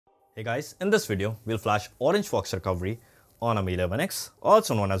Hey guys, in this video, we'll flash OrangeFox recovery on a Mi 11X,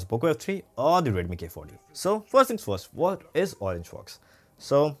 also known as Poco F3 or the Redmi K40. So first things first, what is OrangeFox?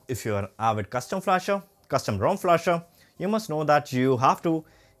 So if you're an avid custom flasher, custom ROM flasher, you must know that you have to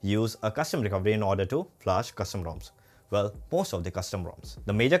use a custom recovery in order to flash custom ROMs. Well, most of the custom ROMs.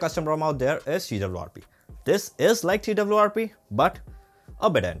 The major custom ROM out there is TWRP. This is like TWRP, but a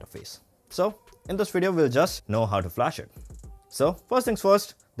better interface. So in this video, we'll just know how to flash it. So first things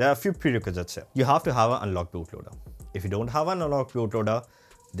first, there are a few prerequisites here. You have to have an unlocked bootloader. If you don't have an unlocked bootloader,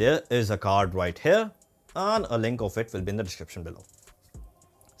 there is a card right here and a link of it will be in the description below.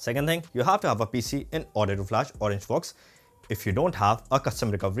 Second thing, you have to have a PC in order to flash OrangeFox if you don't have a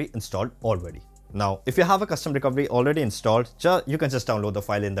custom recovery installed already. Now, if you have a custom recovery already installed, you can just download the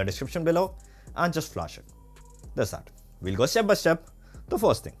file in the description below and just flash it. That's that. We'll go step by step. The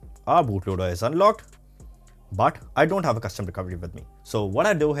first thing, our bootloader is unlocked, but I don't have a custom recovery with me. So what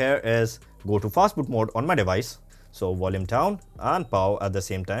I do here is go to fast boot mode on my device. So volume down and power at the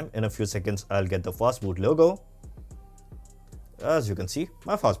same time. In a few seconds, I'll get the fast boot logo. As you can see,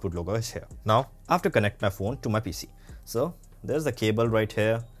 my fast boot logo is here. Now I have to connect my phone to my PC. So there's the cable right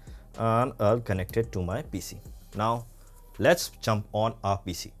here and I'll connect it to my PC. Now let's jump on our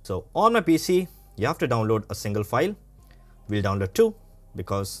PC. So on my PC, you have to download a single file. We'll download two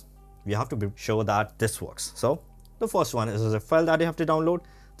because we have to be sure that this works. So the first one is a file that you have to download.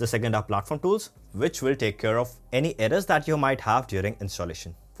 The second are platform tools, which will take care of any errors that you might have during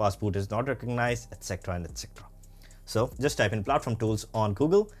installation. Fast boot is not recognized, etc. and etc. So just type in platform tools on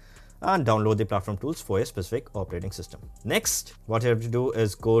Google and download the platform tools for your specific operating system. Next, what you have to do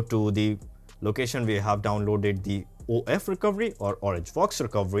is go to the location where you have downloaded the OF recovery or OrangeFox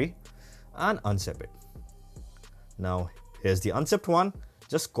recovery and unzip it. Now here's the unzipped one.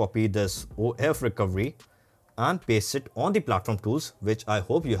 Just copy this OF recovery and paste it on the platform tools, which I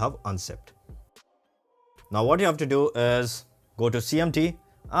hope you have unzipped. Now what you have to do is go to CMD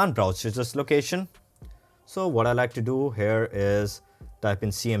and browse to this location. So what I like to do here is type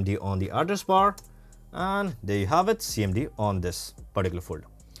in CMD on the address bar and there you have it, CMD on this particular folder.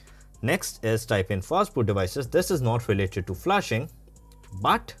 Next is type in fast boot devices. This is not related to flashing,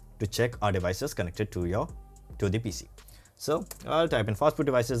 but to check our devices connected to the PC. So I'll type in fast boot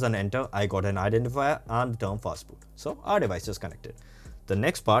devices and enter. I got an identifier and the term fast boot. So our device is connected. The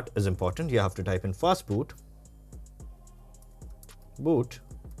next part is important. You have to type in fast boot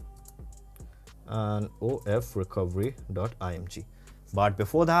and ofrecovery.img. But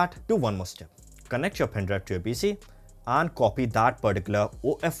before that, do one more step. Connect your pen drive to your PC and copy that particular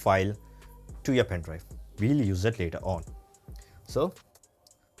OF file to your pen drive. We'll use it later on. So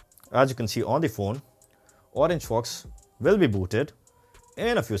as you can see on the phone, OrangeFox will be booted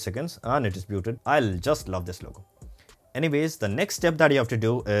in a few seconds and it is booted. I'll just love this logo. Anyways, the next step that you have to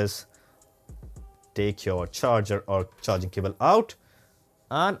do is take your charger or charging cable out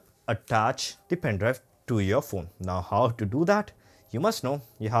and attach the pen drive to your phone. Now how to do that? You must know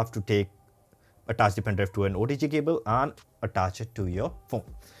you have to attach the pen drive to an OTG cable and attach it to your phone.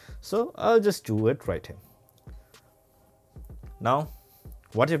 So I'll just do it right here. Now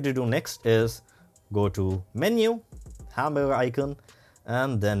what you have to do next is go to menu, hamburger icon,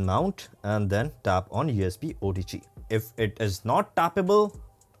 and then mount, and then tap on USB OTG. If it is not tappable,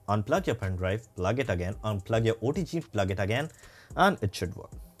 unplug your pen drive, plug it again, unplug your OTG, plug it again, and it should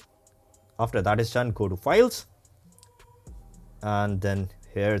work. After that is done, go to files, and then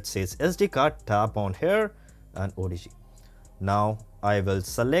here it says SD card, tap on here and OTG. Now I will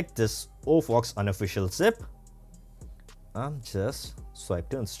select this OFox unofficial zip and just swipe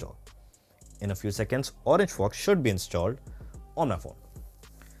to install. In a few seconds, OrangeFox should be installed on my phone.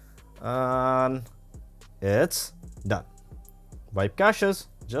 And it's done. Wipe caches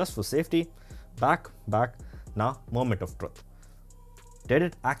just for safety. Back. Now, moment of truth. Did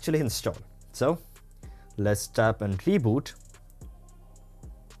it actually install? So let's tap and reboot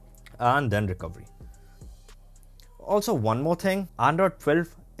and then recovery. Also, one more thing, Android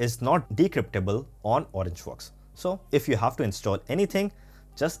 12 is not decryptable on OrangeFox. So if you have to install anything,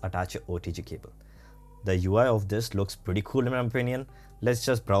 just attach your OTG cable. The UI of this looks pretty cool in my opinion. Let's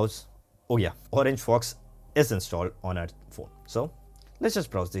just browse. Oh yeah, OrangeFox is installed on our phone. So let's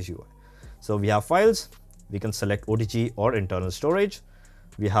just browse this UI. So we have files. We can select OTG or internal storage.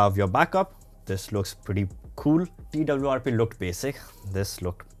 We have your backup. This looks pretty cool. TWRP looked basic. This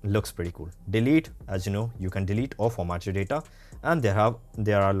looks pretty cool. Delete, as you know, you can delete or format your data. And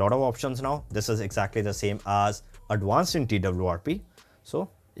there are a lot of options now. This is exactly the same as advanced in TWRP.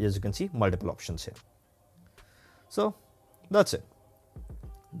 So as you can see, multiple options here. So that's it.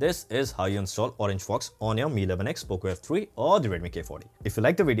 This is how you install OrangeFox on your Mi 11X, Poco F3 or the Redmi K40. If you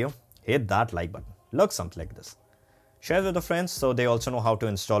like the video, hit that like button. Looks something like this. Share it with your friends so they also know how to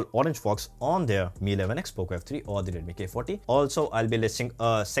install OrangeFox on their Mi 11X, Poco F3 or the Redmi K40. Also, I'll be listing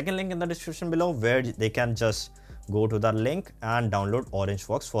a second link in the description below where they can just go to that link and download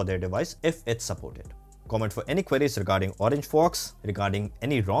OrangeFox for their device if it's supported. Comment for any queries regarding OrangeFox, regarding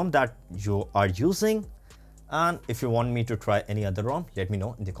any ROM that you are using, and if you want me to try any other ROM, let me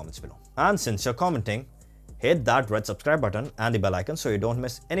know in the comments below. And since you're commenting, hit that red subscribe button and the bell icon so you don't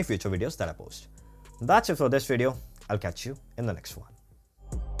miss any future videos that I post. That's it for this video. I'll catch you in the next one.